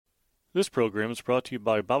This program is brought to you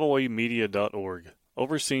by BibleWayMedia.org,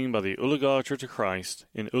 overseen by the Oologah Church of Christ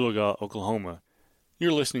in Oologah, Oklahoma.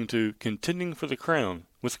 You're listening to Contending for the Crown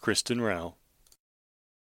with Kristen Rao.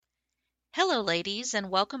 Hello, ladies, and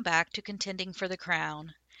welcome back to Contending for the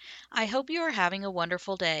Crown. I hope you are having a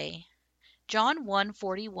wonderful day. John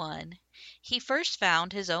 1:41. He first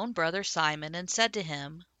found his own brother Simon and said to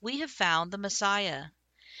him, "We have found the Messiah."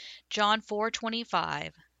 John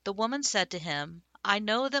 4:25. The woman said to him, "I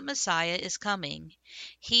know that Messiah is coming,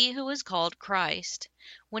 he who is called Christ.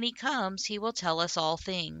 When he comes, he will tell us all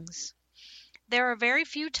things." There are very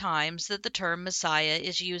few times that the term Messiah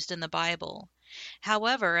is used in the Bible.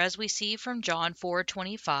 However, as we see from John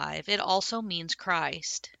 4:25, it also means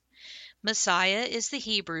Christ. Messiah is the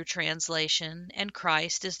Hebrew translation, and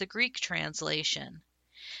Christ is the Greek translation.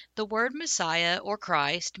 The word Messiah or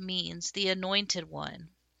Christ means the Anointed One.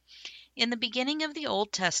 In the beginning of the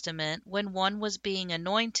Old Testament, when one was being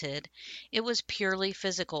anointed, it was purely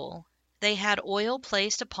physical. They had oil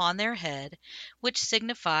placed upon their head, which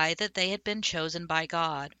signified that they had been chosen by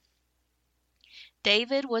God.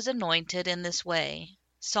 David was anointed in this way.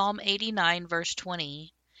 Psalm 89 verse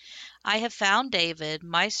 20. I have found David,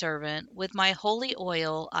 my servant, with my holy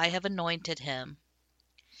oil I have anointed him.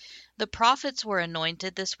 The prophets were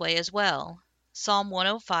anointed this way as well. Psalm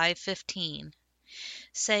 105:15.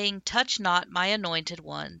 Saying, "Touch not my anointed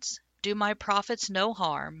ones, do my prophets no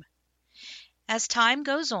harm." As time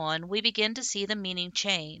goes on, we begin to see the meaning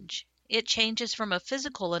change. It changes from a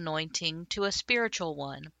physical anointing to a spiritual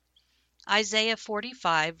one. Isaiah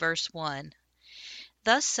 45 verse 1.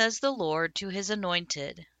 Thus says the Lord to his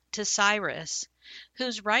anointed, to Cyrus,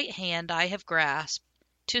 whose right hand I have grasped,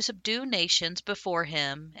 to subdue nations before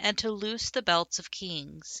him, and to loose the belts of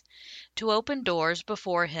kings, to open doors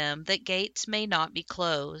before him, that gates may not be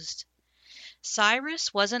closed.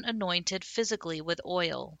 Cyrus wasn't anointed physically with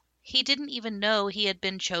oil. He didn't even know he had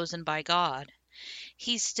been chosen by God.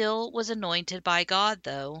 He still was anointed by God,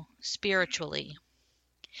 though, spiritually.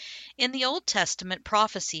 In the Old Testament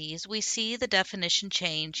prophecies, we see the definition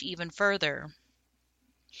change even further.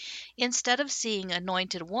 Instead of seeing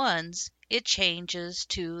anointed ones, it changes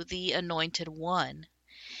to the anointed one.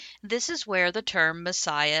 This is where the term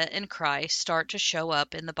Messiah and Christ start to show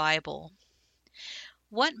up in the Bible.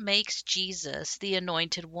 What makes Jesus the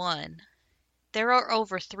anointed one? There are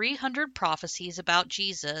over 300 prophecies about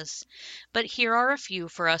Jesus, but here are a few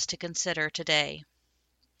for us to consider today.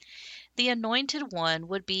 The anointed one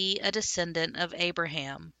would be a descendant of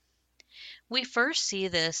Abraham. We first see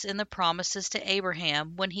this in the promises to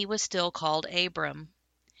Abraham when he was still called Abram.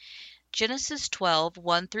 Genesis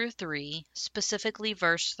 12:1-3, specifically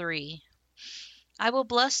verse 3. I will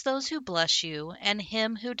bless those who bless you, and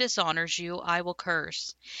him who dishonors you I will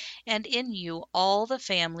curse, and in you all the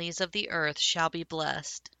families of the earth shall be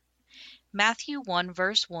blessed. Matthew 1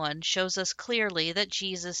 verse 1 shows us clearly that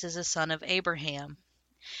Jesus is a son of Abraham.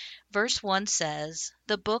 Verse 1 says,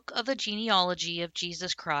 "The book of the genealogy of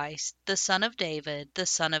Jesus Christ, the son of David, the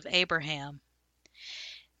son of Abraham."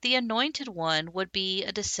 The anointed one would be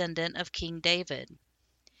a descendant of King David.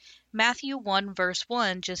 Matthew 1 verse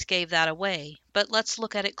 1 just gave that away, but let's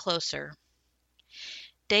look at it closer.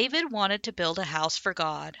 David wanted to build a house for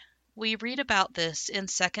God. We read about this in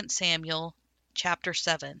 2 Samuel chapter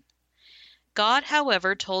 7. God,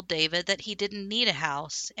 however, told David that he didn't need a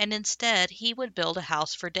house, and instead he would build a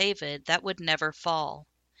house for David that would never fall.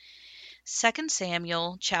 2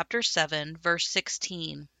 Samuel chapter 7 verse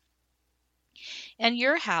 16. And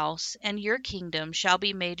your house and your kingdom shall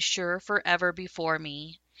be made sure forever before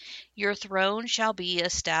me. Your throne shall be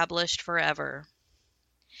established forever.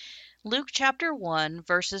 Luke chapter 1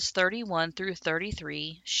 verses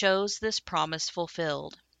 31-33 shows this promise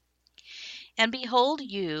fulfilled. And behold,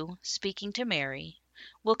 you, speaking to Mary,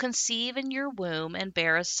 will conceive in your womb and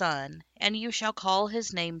bear a son, and you shall call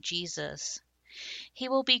his name Jesus. He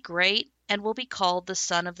will be great and will be called the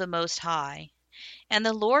Son of the Most High. And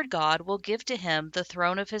the Lord God will give to him the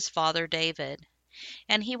throne of his father David.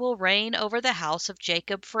 And he will reign over the house of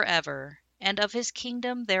Jacob forever, and of his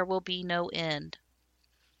kingdom there will be no end.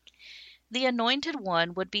 The anointed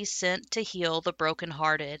one would be sent to heal the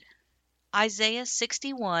brokenhearted. Isaiah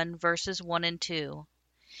 61 verses 1 and 2.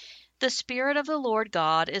 The Spirit of the Lord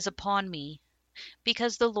God is upon me,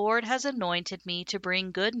 because the Lord has anointed me to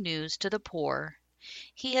bring good news to the poor.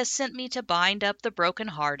 He has sent me to bind up the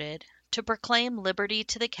brokenhearted, to proclaim liberty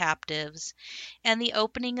to the captives, and the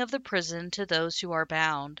opening of the prison to those who are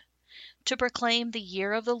bound, to proclaim the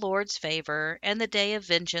year of the Lord's favor and the day of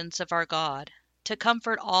vengeance of our God, to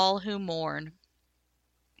comfort all who mourn.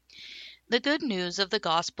 The good news of the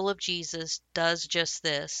gospel of Jesus does just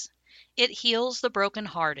this. It heals the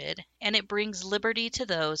brokenhearted, and it brings liberty to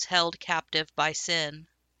those held captive by sin.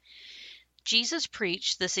 Jesus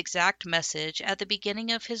preached this exact message at the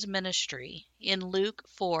beginning of his ministry in Luke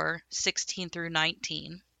 4:16 through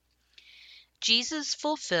 19. Jesus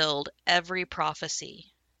fulfilled every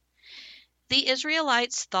prophecy. The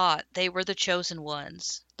Israelites thought they were the chosen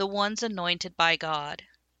ones, the ones anointed by God.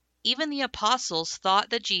 Even the apostles thought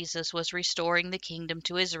that Jesus was restoring the kingdom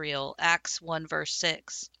to Israel, Acts 1 verse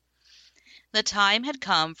 6. The time had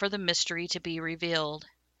come for the mystery to be revealed.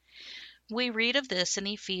 We read of this in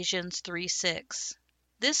Ephesians 3:6.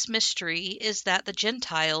 This mystery is that the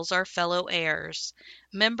Gentiles are fellow heirs,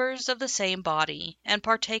 members of the same body, and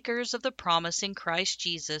partakers of the promise in Christ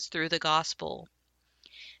Jesus through the gospel.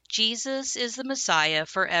 Jesus is the Messiah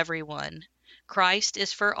for everyone. Christ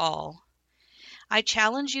is for all. I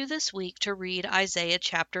challenge you this week to read Isaiah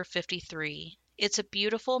chapter 53. It's a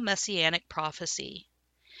beautiful messianic prophecy.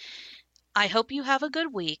 I hope you have a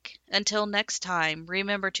good week. Until next time,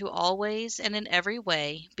 remember to always and in every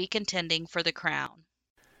way be contending for the crown.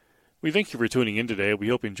 We thank you for tuning in today. We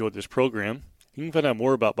hope you enjoyed this program. You can find out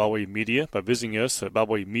more about Bibleways Media by visiting us at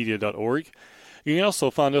BibleWayMedia.org. You can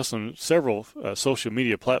also find us on several social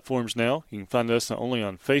media platforms now. You can find us not only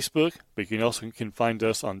on Facebook, but you can find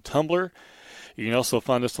us on Tumblr. You can also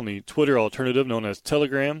find us on the Twitter alternative known as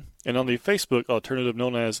Telegram, and on the Facebook alternative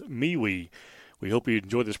known as MeWe. We hope you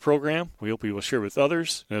enjoyed this program. We hope you will share with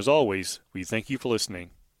others. And as always, we thank you for listening.